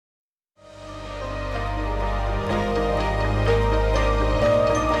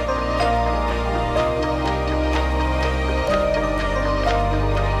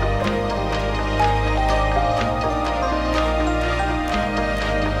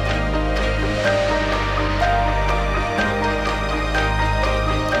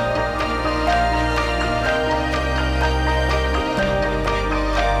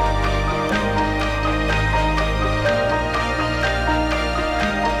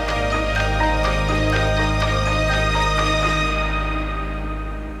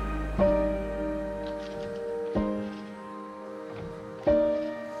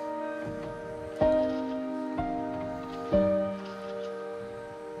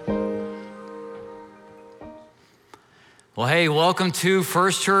Well, hey, welcome to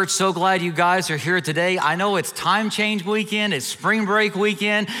First Church. So glad you guys are here today. I know it's time change weekend, it's spring break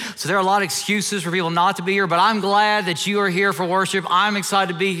weekend, so there are a lot of excuses for people not to be here, but I'm glad that you are here for worship. I'm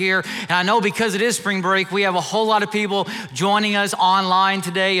excited to be here, and I know because it is spring break, we have a whole lot of people joining us online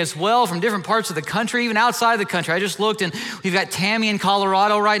today as well from different parts of the country, even outside of the country. I just looked, and we've got Tammy in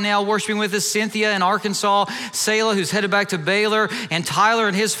Colorado right now worshiping with us, Cynthia in Arkansas, Selah, who's headed back to Baylor, and Tyler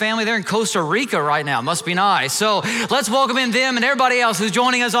and his family, they're in Costa Rica right now. Must be nice. So let's welcome in them and everybody else who's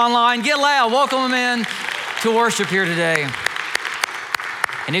joining us online. Get loud, welcome them in to worship here today.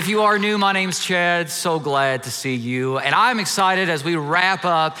 And if you are new, my name's Chad. So glad to see you. And I'm excited as we wrap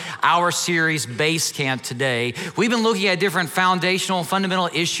up our series, Base Camp, today. We've been looking at different foundational, fundamental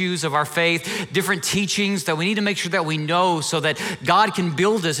issues of our faith, different teachings that we need to make sure that we know so that God can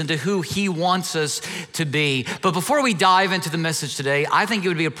build us into who He wants us to be. But before we dive into the message today, I think it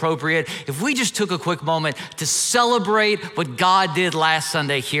would be appropriate if we just took a quick moment to celebrate what God did last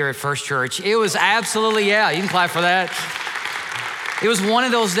Sunday here at First Church. It was absolutely, you can clap for that. It was one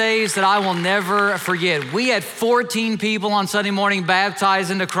of those days that I will never forget. We had 14 people on Sunday morning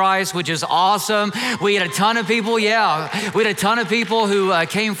baptized into Christ, which is awesome. We had a ton of people, we had a ton of people who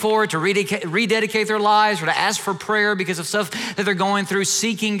came forward to rededicate their lives or to ask for prayer because of stuff that they're going through,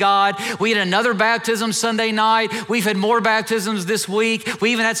 seeking God. We had another baptism Sunday night. We've had more baptisms this week.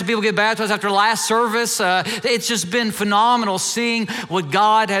 We even had some people get baptized after last service. It's just been phenomenal seeing what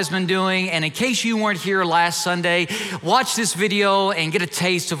God has been doing. And in case you weren't here last Sunday, watch this video and get a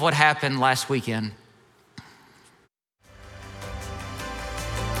taste of what happened last weekend.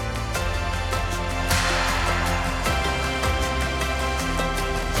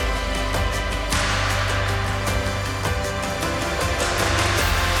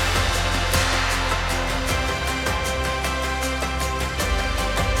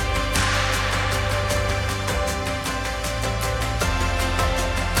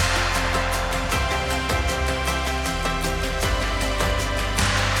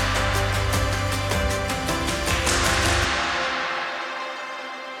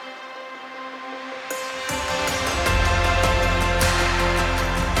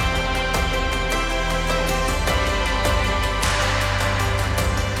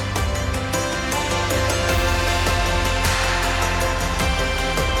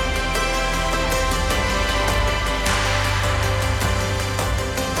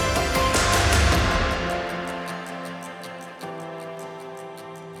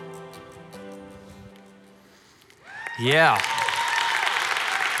 Yeah.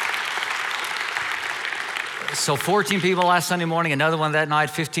 So 14 people last Sunday morning, another one that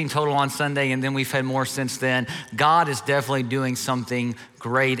night, 15 total on Sunday, and then we've had more since then. God is definitely doing something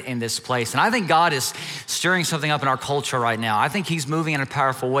great in this place. And I think God is stirring something up in our culture right now. I think He's moving in a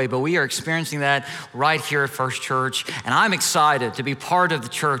powerful way, but we are experiencing that right here at First Church. And I'm excited to be part of the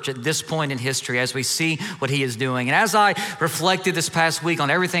church at this point in history as we see what He is doing. And as I reflected this past week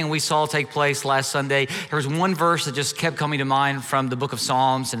on everything we saw take place last Sunday, there was one verse that just kept coming to mind from the book of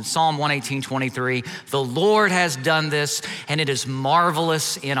Psalms, and Psalm 118:23. The Lord has done this, and it is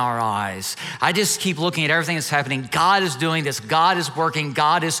marvelous in our eyes. I just keep looking at everything that's happening. God is doing this. God is working.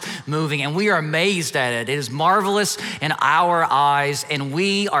 God is moving, and we are amazed at it. It is marvelous in our eyes, and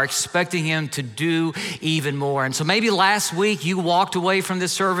we are expecting Him to do even more. And so maybe last week you walked away from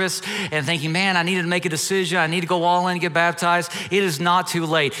this service and thinking, man, I needed to make a decision. I need to go all in and get baptized. It is not too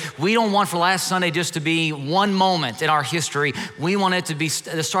late. We don't want for last Sunday just to be one moment in our history. We want it to be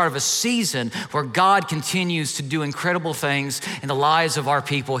the start of a season where God continues to do incredible things in the lives of our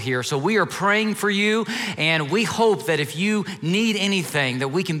people here. So we are praying for you, and we hope that if you need anything, that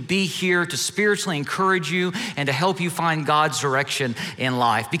we can be here to spiritually encourage you and to help you find God's direction in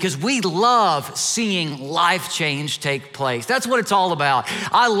life, because we love seeing life change take place. That's what it's all about.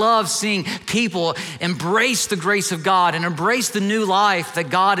 I love seeing people embrace the grace of God and embrace the new life that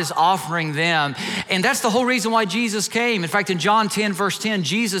God is offering them. And that's the whole reason why Jesus came. In fact, in John 10, verse 10,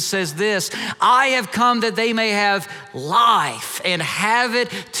 Jesus says this, I have come that they may have life and have it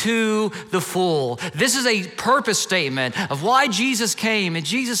to the full. This is a purpose statement of why Jesus came. And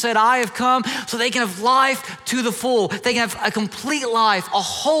Jesus said, I have come so they can have life to the full. They can have a complete life, a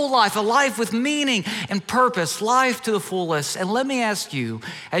whole life, a life with meaning and purpose, life to the fullest. And let me ask you,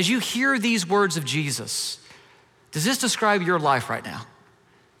 as you hear these words of Jesus, does this describe your life right now?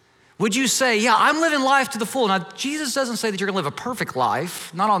 Would you say, yeah, I'm living life to the full? Now, Jesus doesn't say that you're gonna live a perfect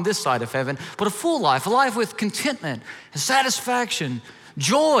life, not on this side of heaven, but a full life, a life with contentment and satisfaction,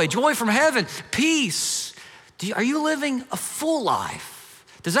 joy from heaven, peace. Are you living a full life?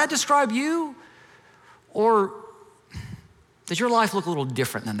 Does that describe you? Or does your life look a little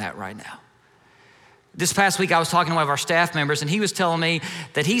different than that right now? This past week, I was talking to one of our staff members, and he was telling me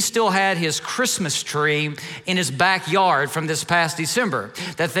that he still had his Christmas tree in his backyard from this past December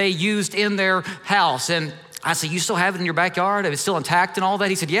that they used in their house. And I said, you still have it in your backyard? It's still intact and all that?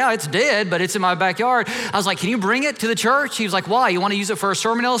 He said, yeah, it's dead, but it's in my backyard. I was like, can you bring it to the church? He was like, why? You want to use it for a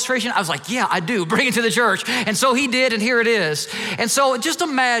sermon illustration? I was like, yeah, I do. Bring it to the church. And so he did, and here it is. And so just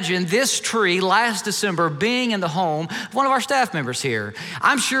imagine this tree last December being in the home of one of our staff members here.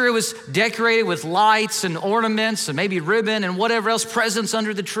 I'm sure it was decorated with lights and ornaments and maybe ribbon and whatever else, presents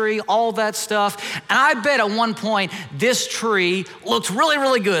under the tree, all that stuff. And I bet at one point this tree looked really,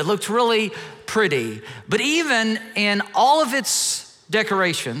 really good, looked really pretty. But even in all of its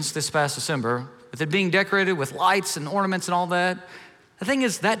decorations this past December, with it being decorated with lights and ornaments and all that, the thing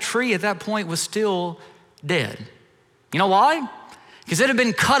is that tree at that point was still dead. You know why? Because it had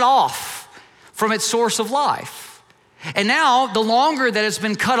been cut off from its source of life. And now, the longer that it's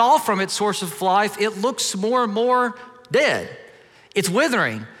been cut off from its source of life, it looks more and more dead. It's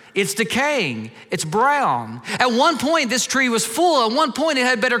withering. It's decaying, it's brown. At one point, this tree was full. At one point, it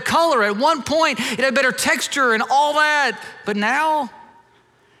had better color. At one point, it had better texture and all that. But now,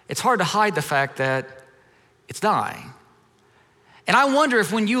 it's hard to hide the fact that it's dying. And I wonder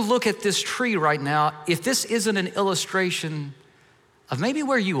if when you look at this tree right now, if this isn't an illustration of maybe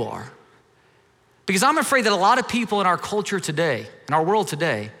where you are. Because I'm afraid that a lot of people in our culture today, in our world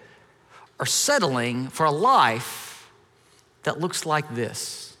today, are settling for a life that looks like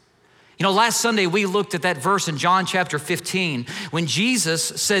this. You know, last Sunday we looked at that verse in John chapter 15 when Jesus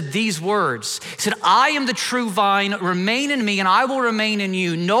said these words. He said, I am the true vine, remain in me and I will remain in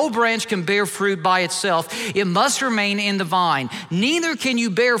you. No branch can bear fruit by itself. It must remain in the vine. Neither can you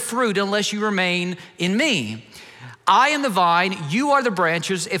bear fruit unless you remain in me. I am the vine, you are the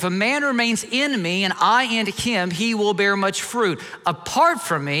branches. If a man remains in me and I in him, he will bear much fruit. Apart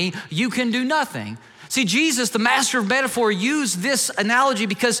from me, you can do nothing. See, Jesus, the master of metaphor, used this analogy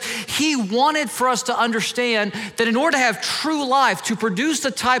because he wanted for us to understand that in order to have true life, to produce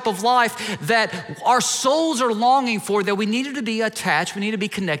the type of life that our souls are longing for, that we needed to be attached, we needed to be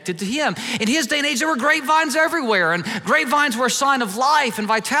connected to him. In his day and age, there were grapevines everywhere, and grapevines were a sign of life and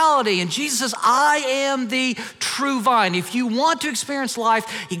vitality. And Jesus says, I am the true vine. If you want to experience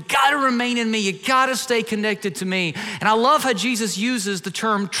life, you gotta remain in me, you gotta stay connected to me. And I love how Jesus uses the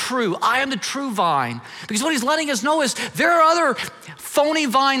term true. I am the true vine. Because what he's letting us know is there are other phony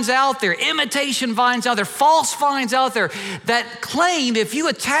vines out there, imitation vines out there, false vines out there that claim if you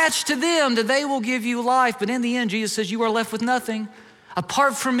attach to them that they will give you life. But in the end, Jesus says you are left with nothing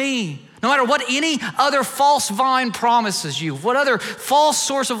apart from me. No matter what any other false vine promises you, what other false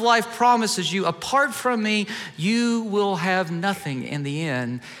source of life promises you, apart from me, you will have nothing in the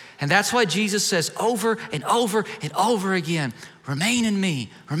end. And that's why Jesus says over and over and over again, remain in me,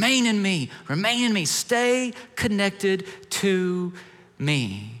 remain in me, remain in me. Stay connected to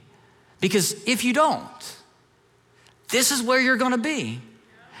me. Because if you don't, this is where you're gonna be.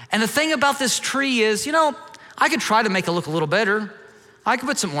 And the thing about this tree is, you know, I could try to make it look a little better. I could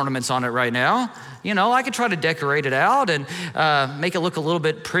put some ornaments on it right now. You know, I could try to decorate it out and make it look a little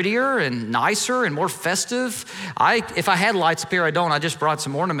bit prettier and nicer and more festive. If I had lights up here, I don't. I just brought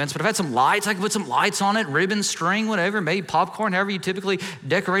some ornaments. But if I had some lights, I could put some lights on it, ribbon, string, whatever, maybe popcorn, however you typically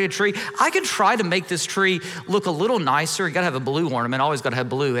decorate a tree. I could try to make this tree look a little nicer. You gotta have a blue ornament. Always gotta have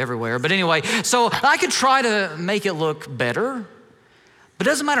blue everywhere. But anyway, so I could try to make it look better. But it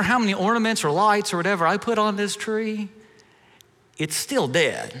doesn't matter how many ornaments or lights or whatever I put on this tree, it's still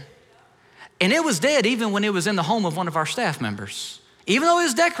dead. And it was dead even when it was in the home of one of our staff members. Even though it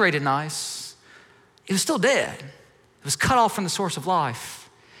was decorated nice, it was still dead. It was cut off from the source of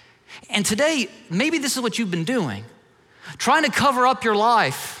life. And today, maybe this is what you've been doing. Trying to cover up your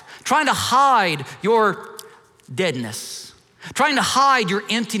life, trying to hide your deadness, trying to hide your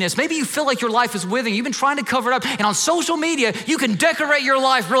emptiness. Maybe you feel like your life is withering. You've been trying to cover it up. And on social media, you can decorate your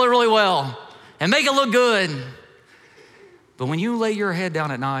life really, really well and make it look good. But when you lay your head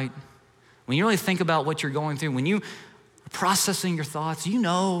down at night, when you really think about what you're going through, when you are processing your thoughts, you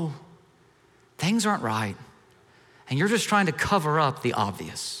know things aren't right. And you're just trying to cover up the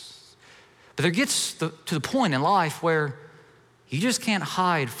obvious. But there gets to the point in life where you just can't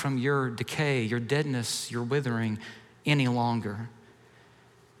hide from your decay, your deadness, your withering any longer.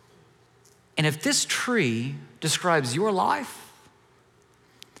 And if this tree describes your life,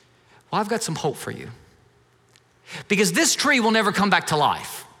 well, I've got some hope for you. Because this tree will never come back to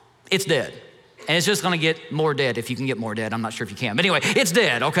life. It's dead. And it's just gonna get more dead if you can get more dead. I'm not sure if you can. But anyway, it's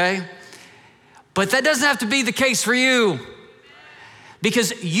dead, okay? But that doesn't have to be the case for you.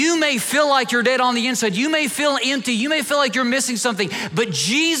 Because you may feel like you're dead on the inside. You may feel empty. You may feel like you're missing something. But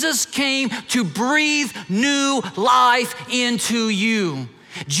Jesus came to breathe new life into you.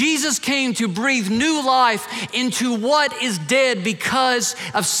 Jesus came to breathe new life into what is dead because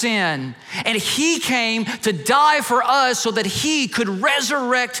of sin. And he came to die for us so that he could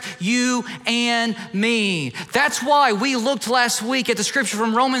resurrect you and me. That's why we looked last week at the scripture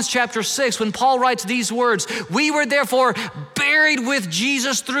from Romans chapter 6 when Paul writes these words, "We were therefore buried with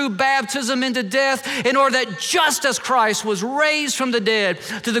Jesus through baptism into death, in order that just as Christ was raised from the dead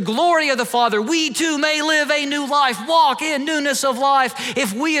to the glory of the Father, we too may live a new life, walk in newness of life.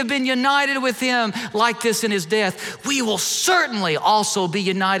 If we have been united with him like this in his death, we will certainly also be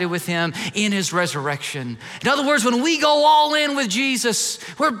united with him in his resurrection." In other words, when we go all in with Jesus,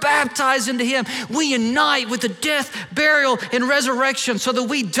 we're baptized into him, we unite with the death, burial, and resurrection so that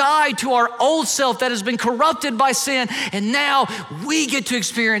we die to our old self that has been corrupted by sin, and now we get to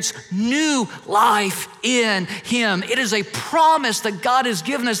experience new life in him. It is a promise that God has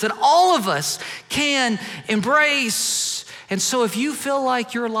given us that all of us can embrace. And so if you feel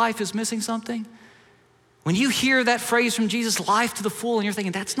like your life is missing something, when you hear that phrase from Jesus, life to the full, and you're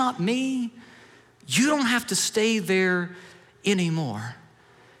thinking, that's not me, you don't have to stay there anymore.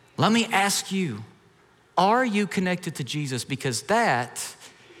 Let me ask you, are you connected to Jesus? Because that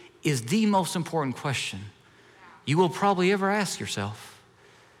is the most important question you will probably ever ask yourself.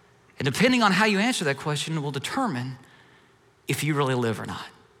 And depending on how you answer that question, it will determine if you really live or not.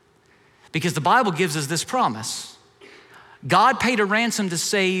 Because the Bible gives us this promise. God paid a ransom to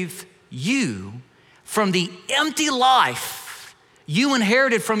save you from the empty life you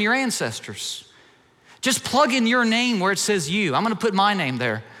inherited from your ancestors. Just plug in your name where it says you. I'm gonna put my name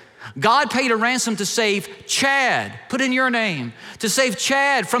there. God paid a ransom to save Chad. Put in your name. To save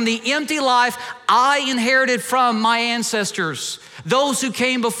Chad from the empty life I inherited from my ancestors, those who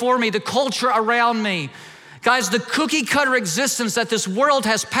came before me, the culture around me. Guys, the cookie cutter existence that this world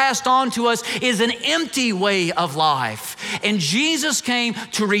has passed on to us is an empty way of life. And Jesus came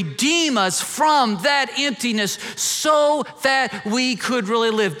to redeem us from that emptiness so that we could really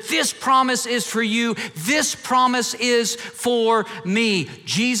live. This promise is for you. This promise is for me.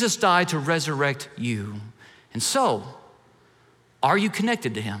 Jesus died to resurrect you. And so, are you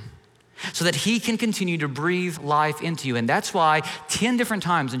connected to him? So that he can continue to breathe life into you. And that's why 10 different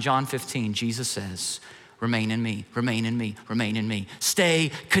times in John 15, Jesus says, remain in me, remain in me, remain in me.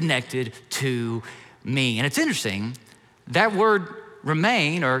 Stay connected to me. And it's interesting, that word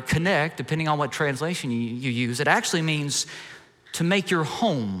remain or connect, depending on what translation you use, it actually means to make your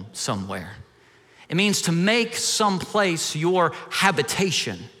home somewhere. It means to make some place your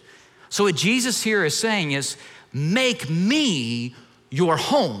habitation. So what Jesus here is saying is, make me your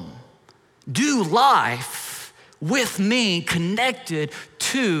home. Do life with me, connected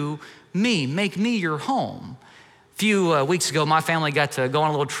to me. Make me your home. A few weeks ago, my family got to go on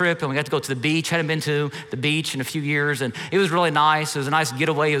a little trip and we got to go to the beach. Hadn't been to the beach in a few years and it was really nice. It was a nice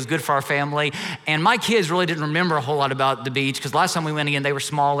getaway. It was good for our family. And my kids really didn't remember a whole lot about the beach because last time we went again, they were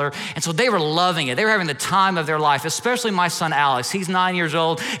smaller. And so they were loving it. They were having the time of their life, especially my son, Alex. He's 9 years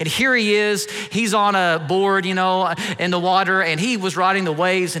old and here he is. He's on a board, in the water and he was riding the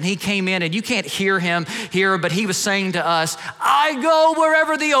waves and he came in and you can't hear him here, but he was saying to us, I go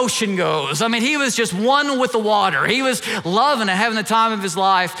wherever the ocean goes. I mean, he was just one with the water. He was loving it, having the time of his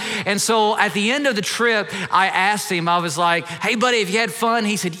life. And so at the end of the trip, I asked him, I was like, hey buddy, have you had fun?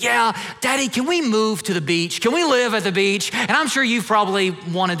 He said, yeah, Daddy, can we move to the beach? Can we live at the beach? And I'm sure you've probably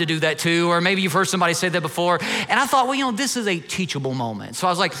wanted to do that too, or maybe you've heard somebody say that before. And I thought, well, this is a teachable moment. So I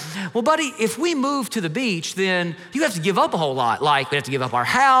was like, well, buddy, if we move to the beach, then you have to give up a whole lot. Like we have to give up our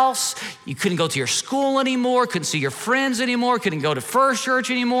house. You couldn't go to your school anymore, couldn't see your friends anymore, couldn't go to First Church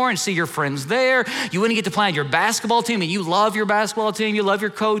anymore and see your friends there. You wouldn't get to play on your basketball team, and you love your basketball team, you love your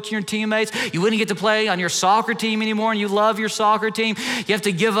coach and your teammates. You wouldn't get to play on your soccer team anymore, and you love your soccer team. You have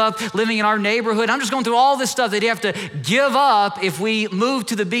to give up living in our neighborhood. I'm just going through all this stuff that you have to give up if we move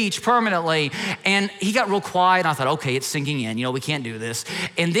to the beach permanently. And he got real quiet, and I thought, okay, it's sinking in. We can't do this.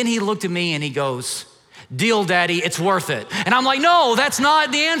 And then he looked at me and he goes, deal, Daddy, it's worth it. And I'm like, no, that's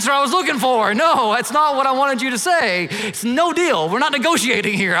not the answer I was looking for. No, that's not what I wanted you to say. It's no deal. We're not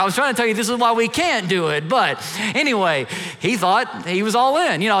negotiating here. I was trying to tell you this is why we can't do it. But anyway, he thought he was all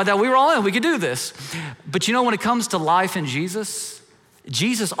in, that we were all in, we could do this. But when it comes to life in Jesus,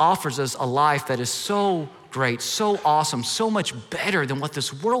 Jesus offers us a life that is so great, so awesome, so much better than what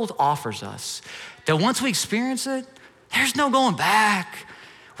this world offers us, that once we experience it, there's no going back.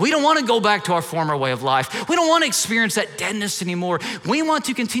 We don't want to go back to our former way of life. We don't want to experience that deadness anymore. We want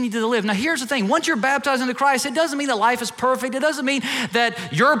to continue to live. Now, here's the thing. Once you're baptized into Christ, it doesn't mean that life is perfect. It doesn't mean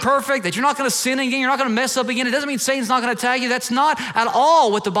that you're perfect, that you're not going to sin again, you're not going to mess up again. It doesn't mean Satan's not going to attack you. That's not at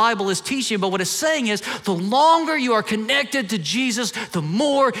all what the Bible is teaching. But what it's saying is the longer you are connected to Jesus, the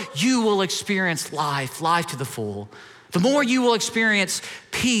more you will experience life to the full. The more you will experience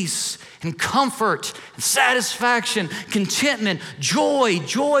peace and comfort and satisfaction, contentment,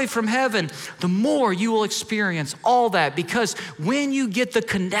 joy from heaven, the more you will experience all that. Because when you get the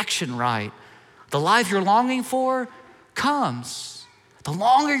connection right, the life you're longing for comes. The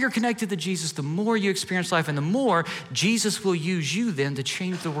longer you're connected to Jesus, the more you experience life, and the more Jesus will use you then to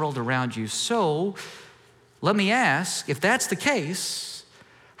change the world around you. So let me ask, if that's the case,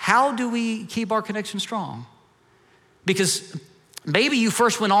 how do we keep our connection strong? Because maybe you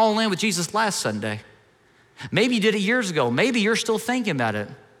first went all in with Jesus last Sunday. Maybe you did it years ago. Maybe you're still thinking about it.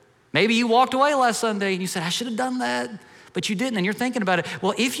 Maybe you walked away last Sunday and you said, I should have done that, but you didn't, and you're thinking about it.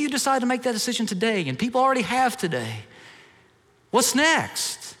 Well, if you decide to make that decision today, and people already have today, what's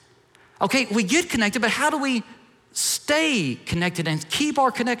next? Okay, we get connected, but how do we stay connected and keep our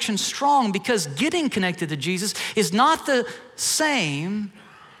connection strong? Because getting connected to Jesus is not the same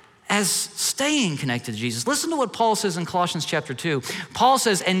as staying connected to Jesus. Listen to what Paul says in Colossians chapter 2. Paul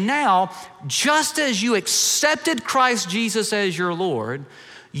says, and now, just as you accepted Christ Jesus as your Lord,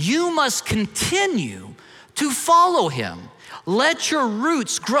 you must continue to follow him. Let your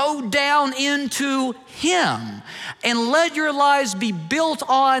roots grow down into him, and let your lives be built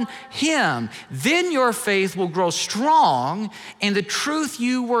on him. Then your faith will grow strong in the truth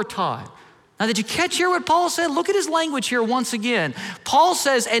you were taught. Now, did you catch here what Paul said? Look at his language here once again. Paul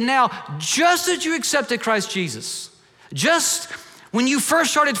says, and now, just as you accepted Christ Jesus, just when you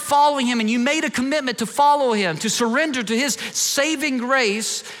first started following him and you made a commitment to follow him, to surrender to his saving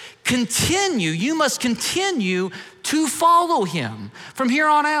grace, you must continue to follow him from here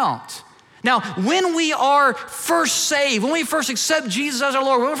on out. Now, when we are first saved, when we first accept Jesus as our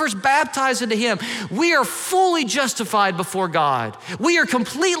Lord, when we're first baptized into him, we are fully justified before God. We are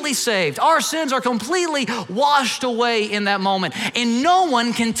completely saved. Our sins are completely washed away in that moment, and no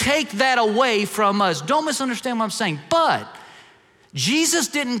one can take that away from us. Don't misunderstand what I'm saying, but Jesus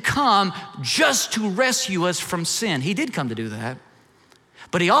didn't come just to rescue us from sin. He did come to do that,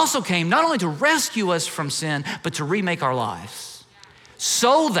 but he also came not only to rescue us from sin, but to remake our lives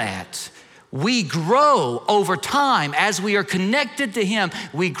so that we grow over time. As we are connected to him,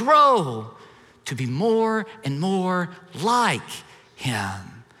 we grow to be more and more like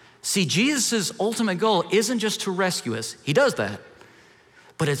him. See, Jesus' ultimate goal isn't just to rescue us. He does that,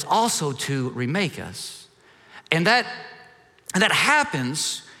 but it's also to remake us. And that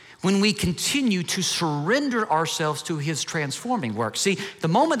happens when we continue to surrender ourselves to his transforming work. See, the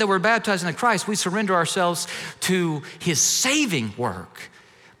moment that we're baptized into Christ, we surrender ourselves to his saving work.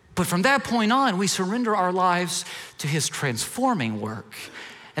 But from that point on, we surrender our lives to his transforming work.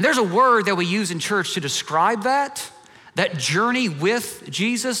 And there's a word that we use in church to describe that journey with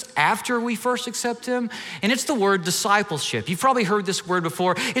Jesus after we first accept him, and it's the word discipleship. You've probably heard this word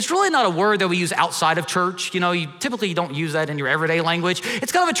before. It's really not a word that we use outside of church. You know, you typically don't use that in your everyday language.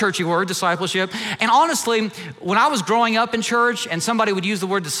 It's kind of a churchy word, discipleship. And honestly, when I was growing up in church and somebody would use the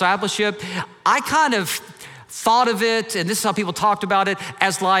word discipleship, I kind of thought of it, and this is how people talked about it,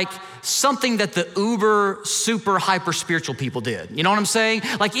 as like something that the uber, super, hyper spiritual people did. You know what I'm saying?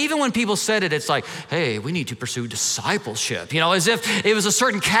 Like even when people said it, it's like, hey, we need to pursue discipleship. You know, as if it was a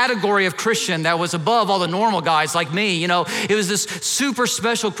certain category of Christian that was above all the normal guys like me. You know, it was this super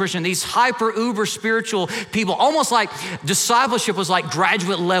special Christian, these hyper, uber spiritual people, almost like discipleship was like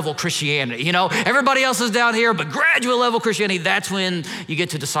graduate level Christianity. You know, everybody else is down here, but graduate level Christianity, that's when you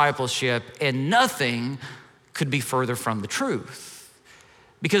get to discipleship, and nothing could be further from the truth.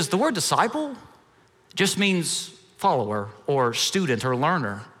 Because the word disciple just means follower or student or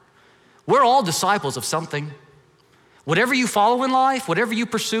learner. We're all disciples of something. Whatever you follow in life, whatever you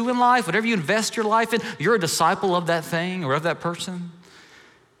pursue in life, whatever you invest your life in, you're a disciple of that thing or of that person.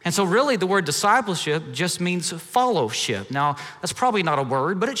 And so really the word discipleship just means fellowship. Now, that's probably not a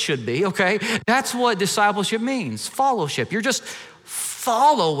word, but it should be, okay? That's what discipleship means, fellowship. You're just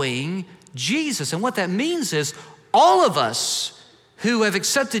following Jesus. And what that means is all of us who have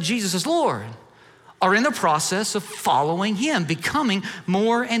accepted Jesus as Lord are in the process of following him, becoming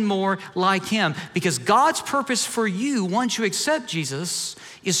more and more like him. Because God's purpose for you once you accept Jesus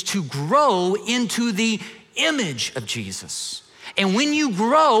is to grow into the image of Jesus. And when you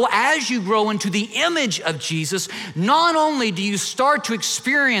grow, as you grow into the image of Jesus, not only do you start to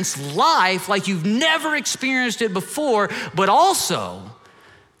experience life like you've never experienced it before, but also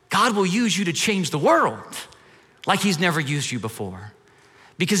God will use you to change the world like he's never used you before.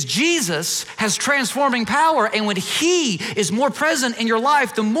 Because Jesus has transforming power, and when he is more present in your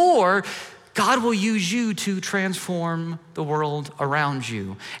life, the more God will use you to transform the world around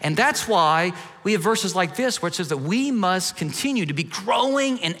you. And that's why we have verses like this where it says that we must continue to be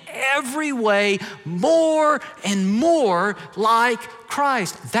growing in every way more and more like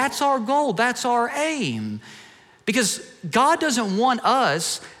Christ. That's our goal. That's our aim. Because God doesn't want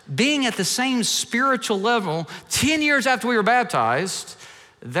us being at the same spiritual level 10 years after we were baptized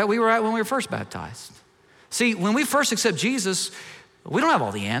that we were at when we were first baptized. See, when we first accept Jesus, we don't have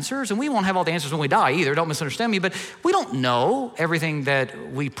all the answers, and we won't have all the answers when we die either. Don't misunderstand me, but we don't know everything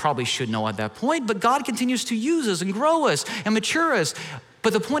that we probably should know at that point, but God continues to use us and grow us and mature us.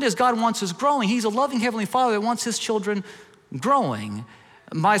 But the point is, God wants us growing. He's a loving Heavenly Father that wants his children growing.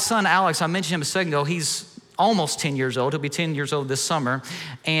 My son, Alex, I mentioned him a second ago, he's almost 10 years old. He'll be 10 years old this summer.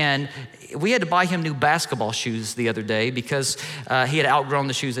 And we had to buy him new basketball shoes the other day because he had outgrown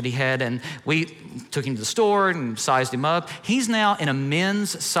the shoes that he had. And we took him to the store and sized him up. He's now in a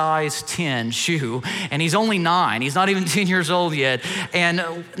men's size 10 shoe, and he's only 9. He's not even 10 years old yet. And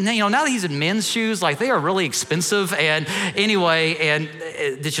now that he's in men's shoes, like, they are really expensive. And anyway, and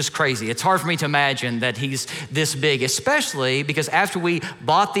it's just crazy. It's hard for me to imagine that he's this big, especially because after we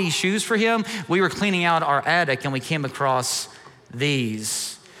bought these shoes for him, we were cleaning out our attic and we came across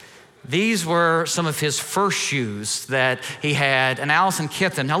these. These were some of his first shoes that he had, and Allison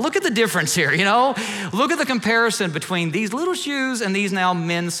kept them. Now look at the difference here, Look at the comparison between these little shoes and these now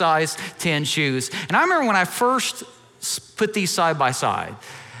men's size 10 shoes. And I remember when I first put these side by side,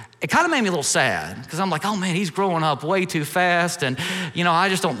 it kind of made me a little sad because I'm like, oh man, he's growing up way too fast, and I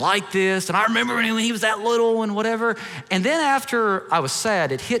just don't like this. And I remember when he was that little and whatever. And then after I was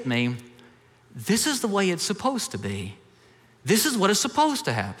sad, it hit me, this is the way it's supposed to be. This is what is supposed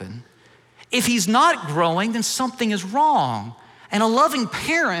to happen. If he's not growing, then something is wrong. And a loving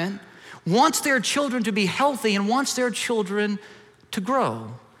parent wants their children to be healthy and wants their children to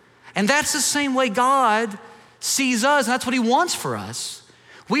grow. And that's the same way God sees us, and that's what he wants for us.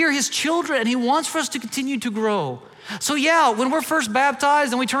 We are his children, and he wants for us to continue to grow. So yeah, when we're first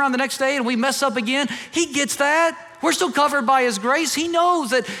baptized and we turn around the next day and we mess up again, he gets that. We're still covered by his grace. He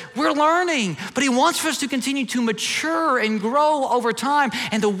knows that we're learning, but he wants for us to continue to mature and grow over time.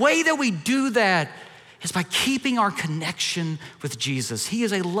 And the way that we do that is by keeping our connection with Jesus. He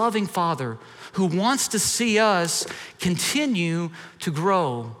is a loving Father who wants to see us continue to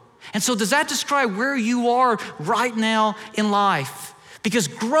grow. And so does that describe where you are right now in life? Because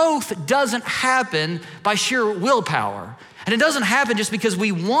growth doesn't happen by sheer willpower. And it doesn't happen just because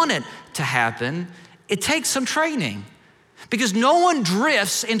we want it to happen. It takes some training, because no one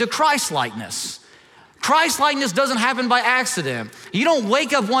drifts into Christ-likeness. Christ-likeness doesn't happen by accident. You don't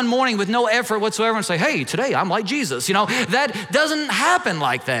wake up one morning with no effort whatsoever and say, hey, today I'm like Jesus. That doesn't happen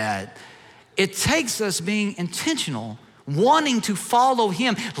like that. It takes us being intentional, wanting to follow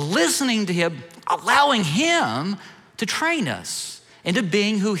him, listening to him, allowing him to train us into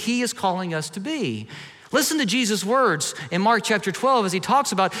being who he is calling us to be. Listen to Jesus' words in Mark chapter 12 as he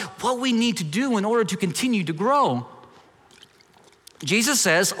talks about what we need to do in order to continue to grow. Jesus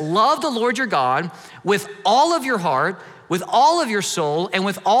says, love the Lord your God with all of your heart, with all of your soul, and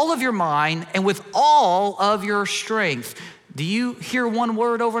with all of your mind, and with all of your strength. Do you hear one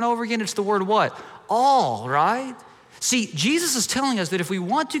word over and over again? It's the word what? All, right? See, Jesus is telling us that if we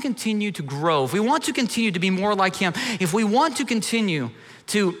want to continue to grow, if we want to continue to be more like him, if we want to continue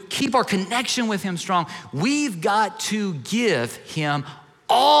to keep our connection with him strong, we've got to give him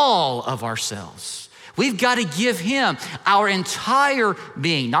all of ourselves. We've got to give him our entire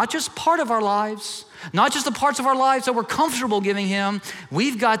being, not just part of our lives, not just the parts of our lives that we're comfortable giving him.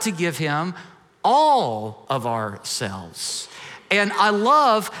 We've got to give him all of ourselves. And I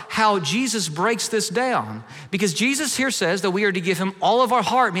love how Jesus breaks this down, because Jesus here says that we are to give him all of our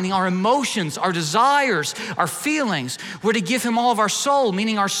heart, meaning our emotions, our desires, our feelings. We're to give him all of our soul,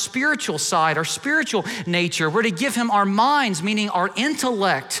 meaning our spiritual side, our spiritual nature. We're to give him our minds, meaning our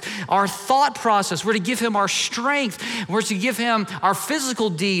intellect, our thought process. We're to give him our strength. We're to give him our physical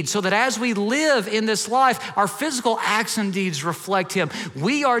deeds, so that as we live in this life, our physical acts and deeds reflect him.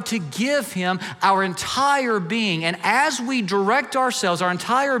 We are to give him our entire being. And as we direct ourselves, our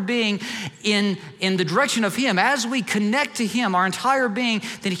entire being in the direction of him, as we connect to him, our entire being,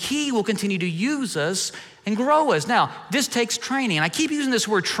 then he will continue to use us and grow us. Now, this takes training, and I keep using this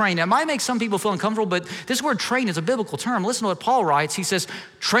word train. It might make some people feel uncomfortable, but this word train is a biblical term. Listen to what Paul writes. He says,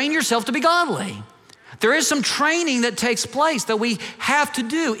 train yourself to be godly. There is some training that takes place that we have to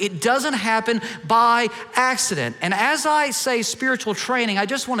do. It doesn't happen by accident. And as I say spiritual training, I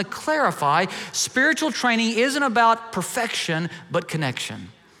just want to clarify, spiritual training isn't about perfection, but connection.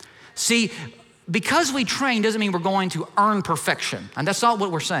 See, because we train doesn't mean we're going to earn perfection. And that's not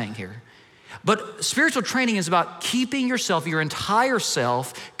what we're saying here. But spiritual training is about keeping yourself, your entire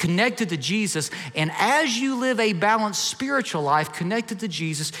self, connected to Jesus. And as you live a balanced spiritual life connected to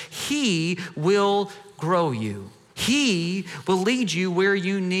Jesus, He will grow you. He will lead you where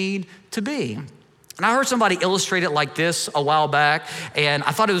you need to be. And I heard somebody illustrate it like this a while back, and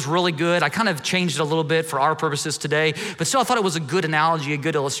I thought it was really good. I kind of changed it a little bit for our purposes today, but still I thought it was a good analogy, a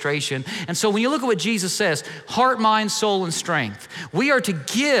good illustration. And so when you look at what Jesus says, heart, mind, soul, and strength, we are to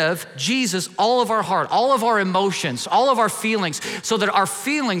give Jesus all of our heart, all of our emotions, all of our feelings, so that our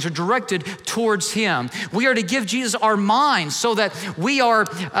feelings are directed towards Him. We are to give Jesus our minds so that we are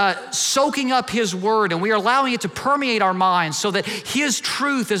soaking up His word, and we are allowing it to permeate our minds so that His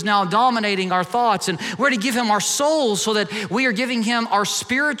truth is now dominating our thoughts. And we're to give Him our souls so that we are giving Him our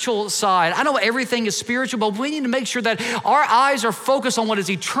spiritual side. I know everything is spiritual, but we need to make sure that our eyes are focused on what is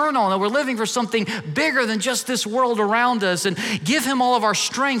eternal and that we're living for something bigger than just this world around us, and give Him all of our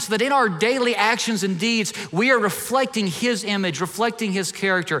strength so that in our daily actions and deeds, we are reflecting His image, reflecting His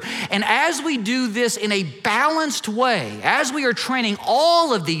character. And as we do this in a balanced way, as we are training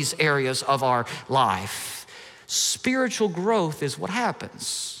all of these areas of our life, spiritual growth is what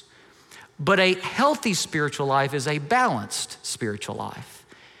happens. But a healthy spiritual life is a balanced spiritual life.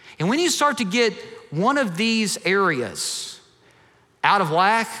 And when you start to get one of these areas out of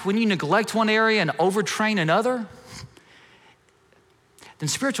whack, when you neglect one area and overtrain another, then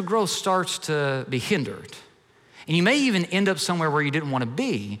spiritual growth starts to be hindered. And you may even end up somewhere where you didn't want to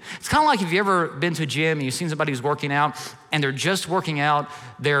be. It's kind of like if you've ever been to a gym and you've seen somebody who's working out and they're just working out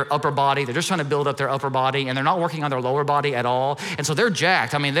their upper body. They're just trying to build up their upper body and they're not working on their lower body at all. And so they're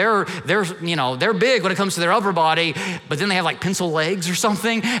jacked. I mean, they're big when it comes to their upper body, but then they have like pencil legs or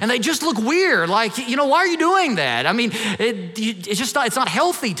something and they just look weird. Like, why are you doing that? I mean, it's not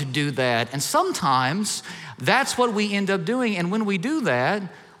healthy to do that. And sometimes that's what we end up doing. And when we do that,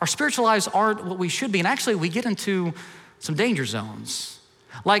 our spiritual lives aren't what we should be. And actually, we get into some danger zones.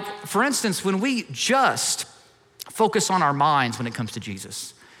 Like, for instance, when we just focus on our minds when it comes to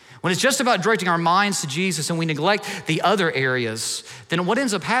Jesus, when it's just about directing our minds to Jesus and we neglect the other areas, then what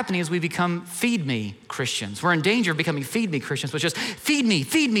ends up happening is we become feed me Christians. We're in danger of becoming feed me Christians, which is feed me,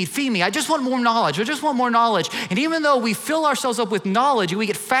 feed me, feed me. I just want more knowledge. I just want more knowledge. And even though we fill ourselves up with knowledge and we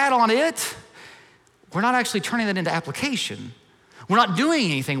get fat on it, we're not actually turning that into application. We're not doing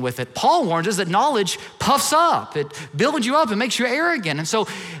anything with it. Paul warns us that knowledge puffs up. It builds you up and makes you arrogant. And so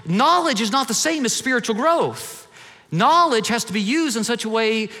knowledge is not the same as spiritual growth. Knowledge has to be used in such a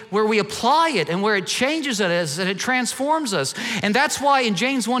way where we apply it and where it changes us and it transforms us. And that's why in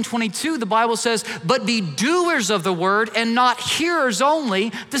James 1:22, the Bible says, but be doers of the word and not hearers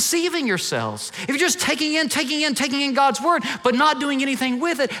only, deceiving yourselves. If you're just taking in God's word, but not doing anything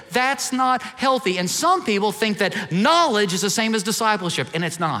with it, that's not healthy. And some people think that knowledge is the same as discipleship, and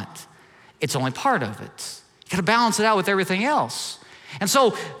it's not. It's only part of it. You gotta balance it out with everything else. And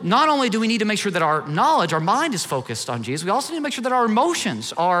so not only do we need to make sure that our knowledge, our mind is focused on Jesus, we also need to make sure that our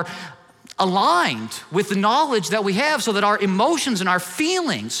emotions are aligned with the knowledge that we have so that our emotions and our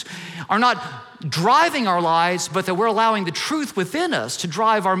feelings are not driving our lives, but that we're allowing the truth within us to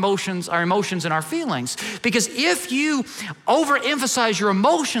drive our emotions and our feelings. Because if you overemphasize your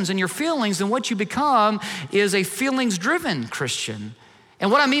emotions and your feelings, then what you become is a feelings-driven Christian.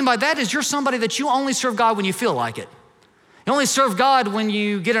 And what I mean by that is you're somebody that you only serve God when you feel like it. You only serve God when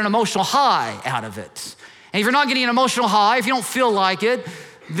you get an emotional high out of it. And if you're not getting an emotional high, if you don't feel like it,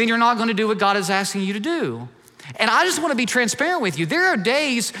 then you're not going to do what God is asking you to do. And I just want to be transparent with you. There are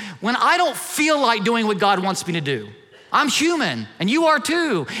days when I don't feel like doing what God wants me to do. I'm human, and you are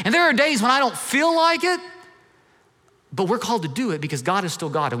too. And there are days when I don't feel like it, but we're called to do it because God is still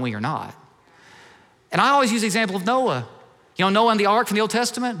God and we are not. And I always use the example of Noah. Noah and the ark from the Old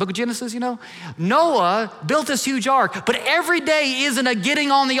Testament, book of Genesis, Noah built this huge ark, but every day isn't a getting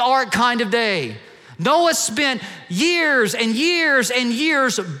on the ark kind of day. Noah spent years and years and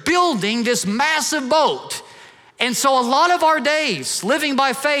years building this massive boat. And so a lot of our days living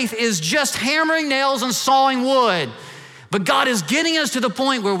by faith is just hammering nails and sawing wood. But God is getting us to the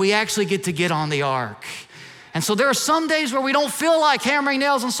point where we actually get to get on the ark. And so there are some days where we don't feel like hammering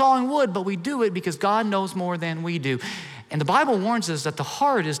nails and sawing wood, but we do it because God knows more than we do. And the Bible warns us that the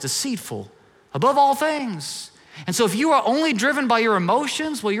heart is deceitful above all things. And so if you are only driven by your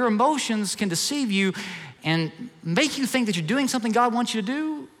emotions, well, your emotions can deceive you and make you think that you're doing something God wants you to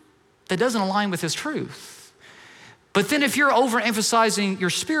do that doesn't align with his truth. But then if you're overemphasizing your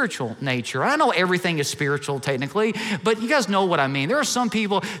spiritual nature, I know everything is spiritual technically, but you guys know what I mean. There are some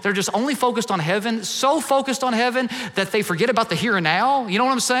people that are just only focused on heaven, so focused on heaven that they forget about the here and now. You know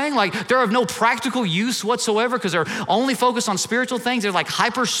what I'm saying? Like they're of no practical use whatsoever because they're only focused on spiritual things. They're like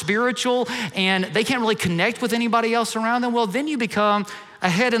hyper spiritual and they can't really connect with anybody else around them. Well, then you become a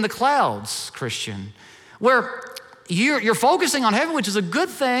head in the clouds Christian, where you're focusing on heaven, which is a good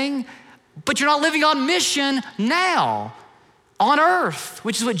thing, but you're not living on mission now on earth,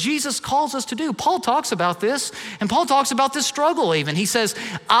 which is what Jesus calls us to do. Paul talks about this, and Paul talks about this struggle even. He says,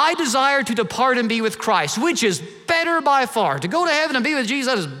 I desire to depart and be with Christ, which is better by far. To go to heaven and be with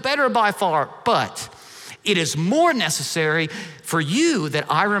Jesus is better by far, but it is more necessary for you that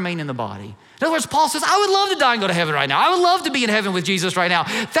I remain in the body. In other words, Paul says, I would love to die and go to heaven right now. I would love to be in heaven with Jesus right now.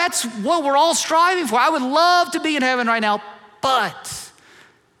 That's what we're all striving for. I would love to be in heaven right now, but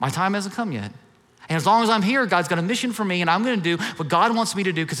my time hasn't come yet. And as long as I'm here, God's got a mission for me and I'm gonna do what God wants me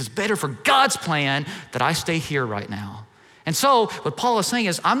to do because it's better for God's plan that I stay here right now. And so what Paul is saying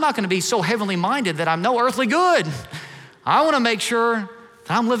is, I'm not gonna be so heavenly minded that I'm no earthly good. I wanna make sure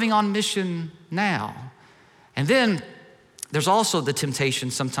that I'm living on mission now. And then there's also the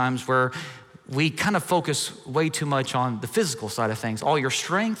temptation sometimes where we kind of focus way too much on the physical side of things. All your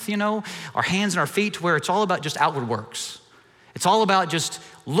strength, our hands and our feet, to where it's all about just outward works. It's all about just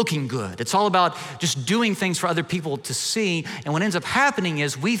looking good. It's all about just doing things for other people to see. And what ends up happening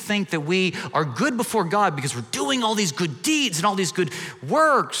is we think that we are good before God because we're doing all these good deeds and all these good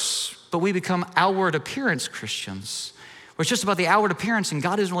works, but we become outward appearance Christians, where it's just about the outward appearance and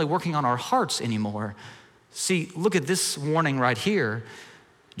God isn't really working on our hearts anymore. See, look at this warning right here.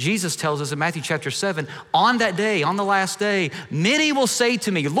 Jesus tells us in Matthew chapter 7, on that day, on the last day, many will say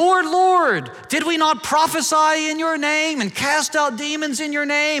to me, Lord, Lord, did we not prophesy in your name and cast out demons in your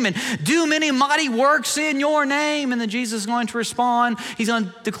name and do many mighty works in your name? And then Jesus is going to respond. He's going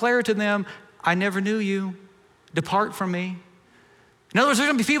to declare to them, I never knew you. Depart from me. In other words, there's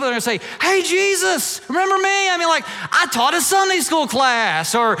gonna be people that are gonna say, hey, Jesus, remember me? I taught a Sunday school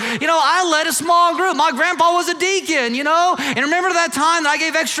class, or, I led a small group. My grandpa was a deacon, and remember that time that I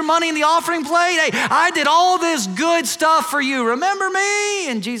gave extra money in the offering plate? Hey, I did all this good stuff for you. Remember me?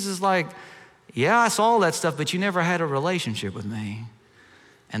 And Jesus is like, yeah, I saw all that stuff, but you never had a relationship with me.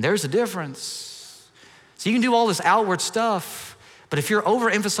 And there's a difference. So you can do all this outward stuff, but if you're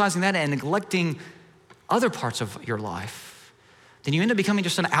overemphasizing that and neglecting other parts of your life, then you end up becoming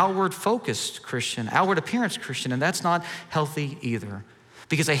just an outward focused Christian, outward appearance Christian, and that's not healthy either.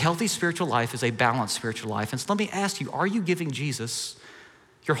 Because a healthy spiritual life is a balanced spiritual life. And so let me ask you, are you giving Jesus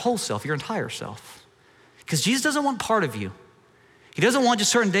your whole self, your entire self? Because Jesus doesn't want part of you. He doesn't want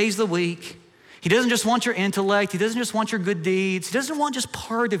just certain days of the week. He doesn't just want your intellect. He doesn't just want your good deeds. He doesn't want just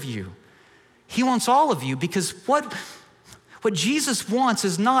part of you. He wants all of you, because what Jesus wants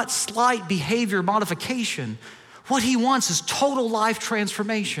is not slight behavior modification. What he wants is total life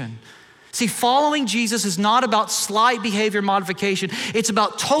transformation. See, following Jesus is not about slight behavior modification. It's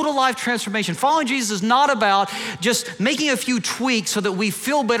about total life transformation. Following Jesus is not about just making a few tweaks so that we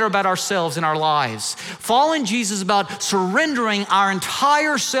feel better about ourselves and our lives. Following Jesus is about surrendering our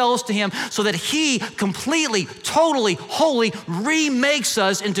entire selves to him so that he completely, totally, wholly remakes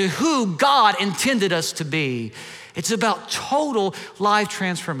us into who God intended us to be. It's about total life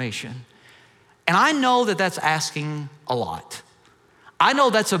transformation. And I know that that's asking a lot. I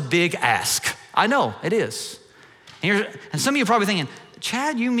know that's a big ask. I know it is. And some of you are probably thinking,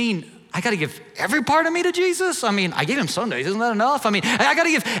 Chad, you mean I got to give every part of me to Jesus? I gave him Sundays. Isn't that enough? I got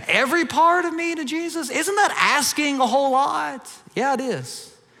to give every part of me to Jesus. Isn't that asking a whole lot? Yeah, it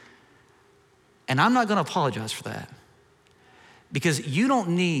is. And I'm not going to apologize for that, because you don't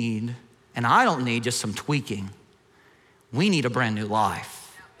need, and I don't need, just some tweaking. We need a brand new life.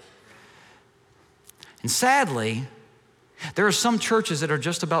 And sadly, there are some churches that are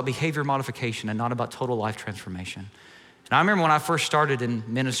just about behavior modification and not about total life transformation. And I remember when I first started in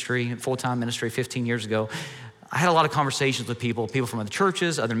ministry, full-time ministry 15 years ago, I had a lot of conversations with people from other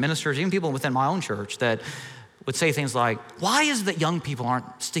churches, other ministers, even people within my own church that would say things like, why is it that young people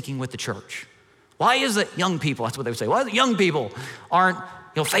aren't sticking with the church? Why is it young people, that's what they would say, why is it young people aren't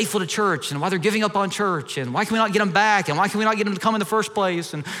faithful to church, and why they're giving up on church, and why can we not get them back, and why can we not get them to come in the first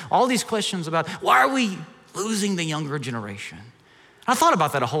place, and all these questions about why are we losing the younger generation? I thought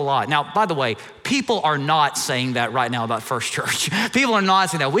about that a whole lot. Now, by the way, people are not saying that right now about First Church. People are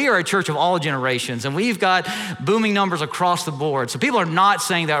not saying that. We are a church of all generations, and we've got booming numbers across the board. So people are not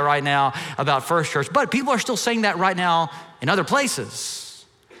saying that right now about First Church, but people are still saying that right now in other places.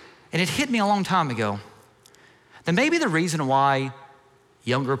 And it hit me a long time ago that maybe the reason why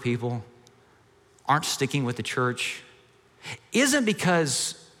younger people aren't sticking with the church isn't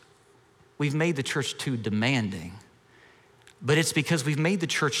because we've made the church too demanding, but it's because we've made the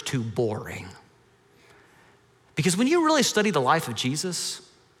church too boring. Because when you really study the life of Jesus,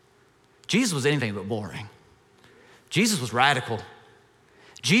 Jesus was anything but boring. Jesus was radical.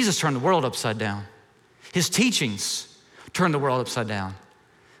 Jesus turned the world upside down. His teachings turned the world upside down.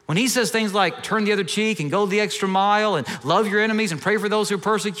 When he says things like turn the other cheek and go the extra mile and love your enemies and pray for those who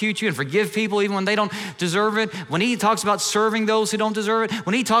persecute you and forgive people even when they don't deserve it, when he talks about serving those who don't deserve it,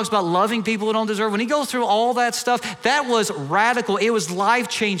 when he talks about loving people who don't deserve it, when he goes through all that stuff, that was radical. It was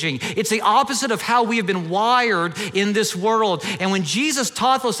life-changing. It's the opposite of how we have been wired in this world. And when Jesus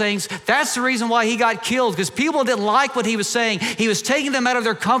taught those things, that's the reason why he got killed, because people didn't like what he was saying. He was taking them out of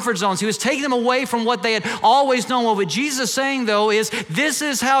their comfort zones. He was taking them away from what they had always known. What Jesus is saying, though, is this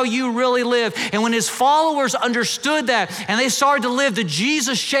is how you really live. And when his followers understood that and they started to live the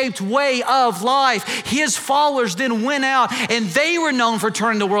Jesus-shaped way of life, his followers then went out and they were known for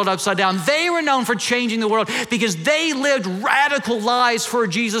turning the world upside down. They were known for changing the world because they lived radical lives for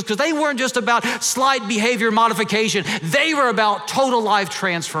Jesus, because they weren't just about slight behavior modification. They were about total life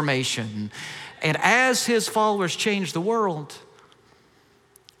transformation. And as his followers changed the world,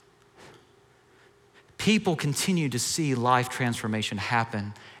 people continued to see life transformation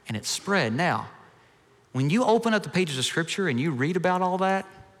happen, and it spread. Now, when you open up the pages of Scripture and you read about all that,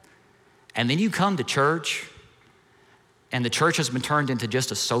 and then you come to church, and the church has been turned into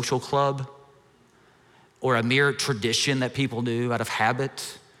just a social club or a mere tradition that people do out of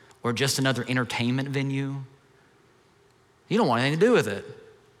habit or just another entertainment venue, you don't want anything to do with it,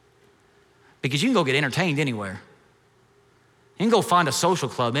 because you can go get entertained anywhere. You can go find a social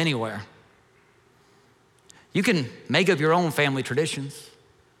club anywhere. You can make up your own family traditions.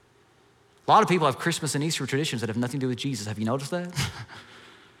 A lot of people have Christmas and Easter traditions that have nothing to do with Jesus. Have you noticed that?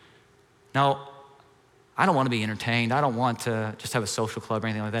 No, I don't want to be entertained. I don't want to just have a social club or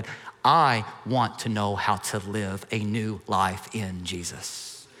anything like that. I want to know how to live a new life in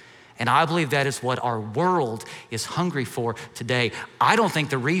Jesus. And I believe that is what our world is hungry for today. I don't think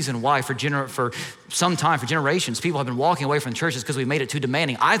the reason why for some time, for generations, people have been walking away from the church is because we made it too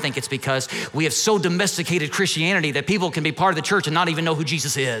demanding. I think it's because we have so domesticated Christianity that people can be part of the church and not even know who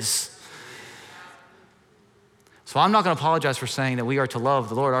Jesus is. So I'm not going to apologize for saying that we are to love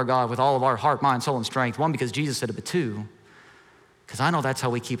the Lord our God with all of our heart, mind, soul, and strength. One, because Jesus said it, but two, because I know that's how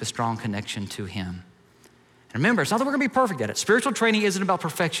we keep a strong connection to him. And remember, it's not that we're gonna be perfect at it. Spiritual training isn't about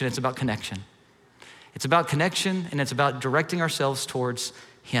perfection, it's about connection. It's about connection, and it's about directing ourselves towards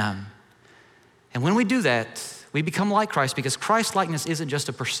him. And when we do that, we become like Christ, because Christ-likeness isn't just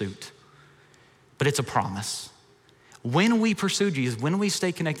a pursuit, but it's a promise. When we pursue Jesus, when we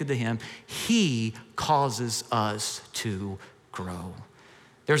stay connected to him, he causes us to grow.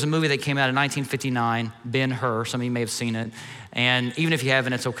 There's a movie that came out in 1959, Ben-Hur. Some of you may have seen it. And even if you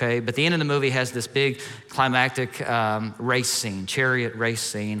haven't, it's okay. But the end of the movie has this big climactic race scene, chariot race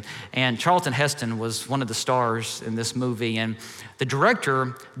scene. And Charlton Heston was one of the stars in this movie. And the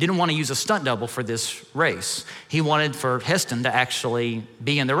director didn't want to use a stunt double for this race. He wanted for Heston to actually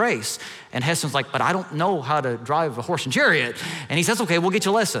be in the race. And Heston's like, but I don't know how to drive a horse and chariot. And he says, okay, we'll get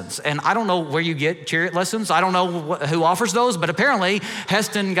you lessons. And I don't know where you get chariot lessons. I don't know who offers those, but apparently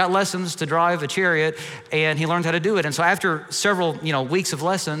Heston got lessons to drive a chariot and he learned how to do it. And so after several weeks of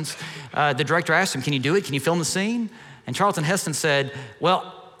lessons, the director asked him, can you do it? Can you film the scene? And Charlton Heston said,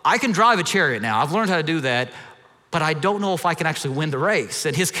 well, I can drive a chariot now. I've learned how to do that, but I don't know if I can actually win the race.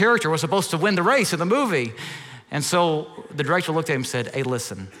 And his character was supposed to win the race in the movie. And so the director looked at him and said, hey,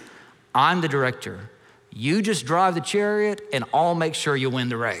 listen, I'm the director. You just drive the chariot and I'll make sure you win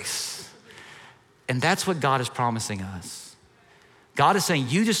the race. And that's what God is promising us. God is saying,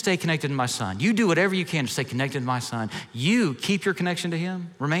 you just stay connected to my son. You do whatever you can to stay connected to my son. You keep your connection to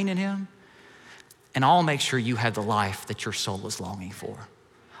him, remain in him, and I'll make sure you have the life that your soul is longing for.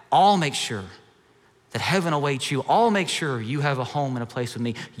 I'll make sure that heaven awaits you. I'll make sure you have a home and a place with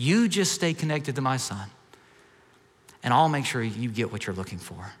me. You just stay connected to my son, and I'll make sure you get what you're looking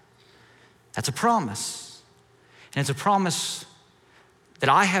for. That's a promise. And it's a promise that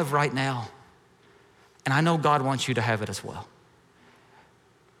I have right now. And I know God wants you to have it as well.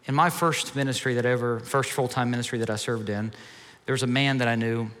 In my first full-time ministry that I served in, there was a man that I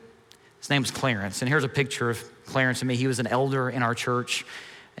knew. His name was Clarence. And here's a picture of Clarence and me. He was an elder in our church,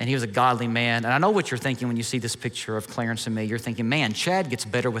 and he was a godly man. And I know what you're thinking when you see this picture of Clarence and me. You're thinking, man, Chad gets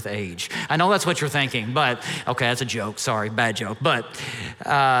better with age. I know that's what you're thinking, but okay, that's a joke. Sorry, bad joke. But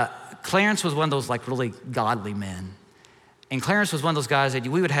Clarence was one of those really godly men. And Clarence was one of those guys that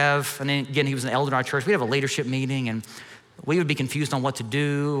we would have, and then again, he was an elder in our church. We'd have a leadership meeting, and we would be confused on what to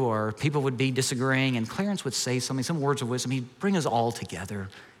do, or people would be disagreeing, and Clarence would say something, some words of wisdom. He'd bring us all together.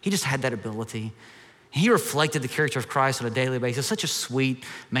 He just had that ability. He reflected the character of Christ on a daily basis. Such a sweet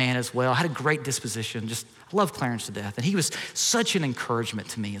man as well. Had a great disposition. Just, I love Clarence to death. And he was such an encouragement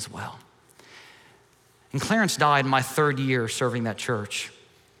to me as well. And Clarence died in my 3rd year serving that church.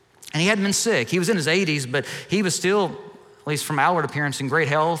 And he hadn't been sick. He was in his 80s, but he was still, at least from outward appearance, in great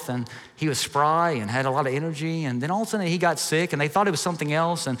health. And he was spry and had a lot of energy. And then all of a sudden he got sick, and they thought it was something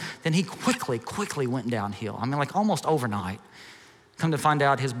else. And then he quickly went downhill. I mean, like almost overnight. Come to find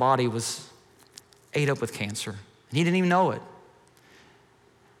out, his body was ate up with cancer, and he didn't even know it.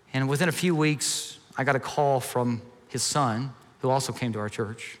 And within a few weeks, I got a call from his son, who also came to our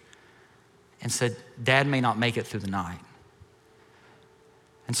church, and said, Dad may not make it through the night.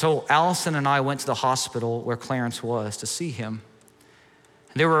 And so Allison and I went to the hospital where Clarence was to see him.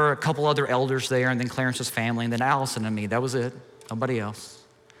 And there were a couple other elders there, and then Clarence's family, and then Allison and me. That was it, nobody else.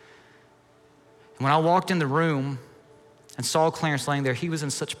 And when I walked in the room and saw Clarence laying there, he was in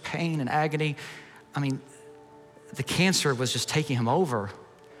such pain and agony. I mean, the cancer was just taking him over.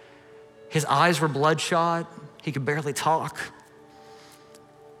 His eyes were bloodshot. He could barely talk.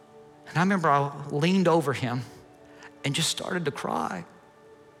 And I remember I leaned over him and just started to cry.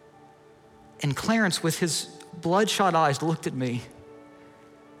 And Clarence, with his bloodshot eyes, looked at me,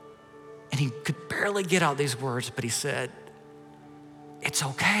 and he could barely get out these words, but he said, "It's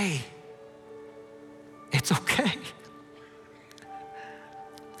okay. It's okay."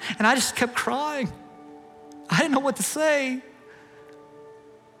 And I just kept crying. I didn't know what to say.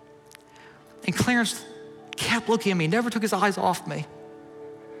 And Clarence kept looking at me, never took his eyes off me.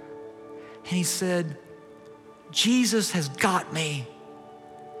 And he said, "Jesus has got me.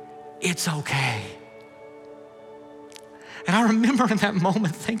 It's okay." And I remember in that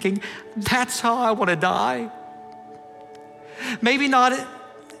moment thinking, that's how I want to die. Maybe not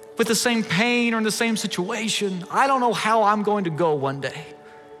with the same pain or in the same situation. I don't know how I'm going to go one day.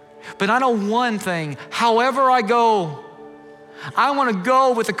 But I know one thing, however I go, I want to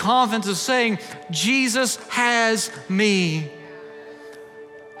go with the confidence of saying, Jesus has me.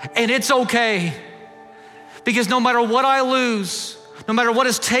 And it's okay. Because no matter what I lose, no matter what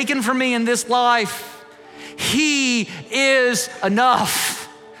is taken from me in this life, He is enough.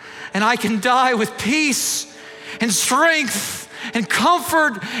 And I can die with peace and strength and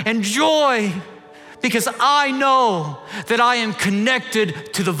comfort and joy, because I know that I am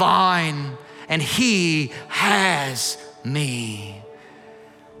connected to the vine and He has me.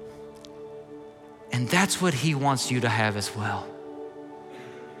 And that's what He wants you to have as well.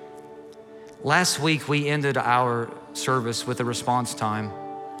 Last week, we ended our service with a response time.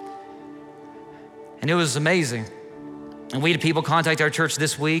 And it was amazing. And we had people contact our church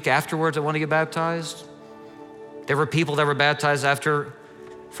this week afterwards that want to get baptized. There were people that were baptized after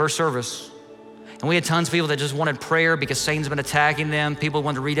first service. And we had tons of people that just wanted prayer because Satan's been attacking them. People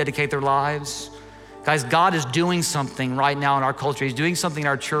wanted to rededicate their lives. Guys, God is doing something right now in our culture. He's doing something in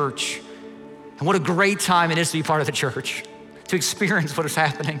our church. And what a great time it is to be part of the church, to experience what is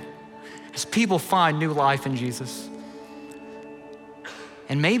happening as people find new life in Jesus.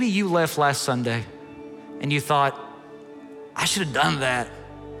 And maybe you left last Sunday and you thought, I should have done that.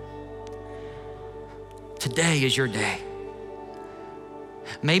 Today is your day.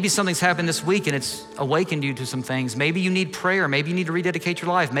 Maybe something's happened this week and it's awakened you to some things. Maybe you need prayer. Maybe you need to rededicate your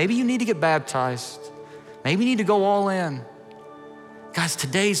life. Maybe you need to get baptized. Maybe you need to go all in. Guys,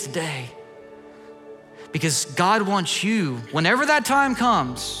 today's the day. Because God wants you, whenever that time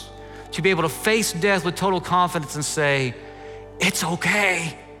comes, to be able to face death with total confidence and say, it's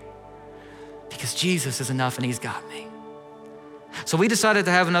okay, because Jesus is enough and He's got me. So we decided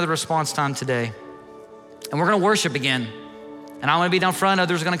to have another response time today. And we're gonna worship again. And I'm gonna be down front,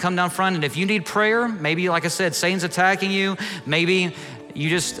 others are gonna come down front. And if you need prayer, maybe like I said, Satan's attacking you, maybe you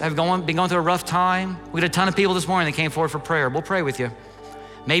just have been going through a rough time. We had a ton of people this morning that came forward for prayer. We'll pray with you.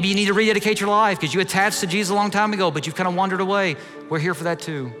 Maybe you need to rededicate your life because you attached to Jesus a long time ago, but you've kind of wandered away. We're here for that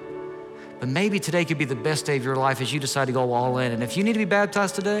too. But maybe today could be the best day of your life as you decide to go all in. And if you need to be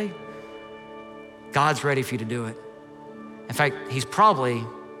baptized today, God's ready for you to do it. In fact, He's probably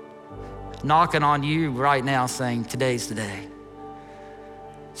knocking on you right now saying, today's the day.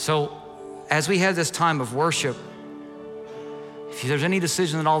 So as we have this time of worship, if there's any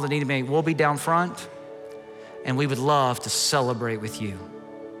decision at all that need to be made, we'll be down front and we would love to celebrate with you.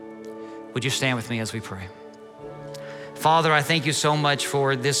 Would you stand with me as we pray? Father, I thank you so much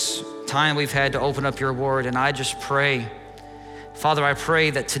for this time we've had to open up your word, and I just pray, Father, I pray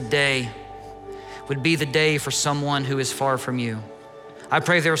that today would be the day for someone who is far from you. I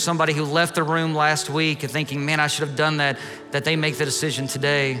pray there was somebody who left the room last week thinking, man, I should have done that they make the decision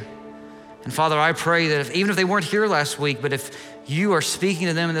today. And Father, I pray that even if they weren't here last week, but if you are speaking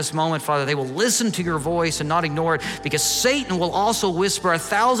to them in this moment, Father, they will listen to your voice and not ignore it, because Satan will also whisper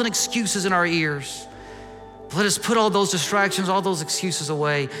 1,000 excuses in our ears. Let us put all those distractions, all those excuses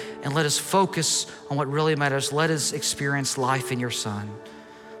away, and let us focus on what really matters. Let us experience life in your Son.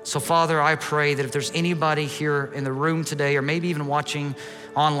 So Father, I pray that if there's anybody here in the room today, or maybe even watching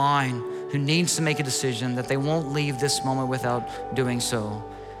online, who needs to make a decision, that they won't leave this moment without doing so.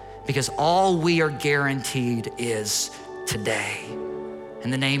 Because all we are guaranteed is today. In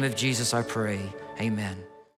the name of Jesus, I pray, amen.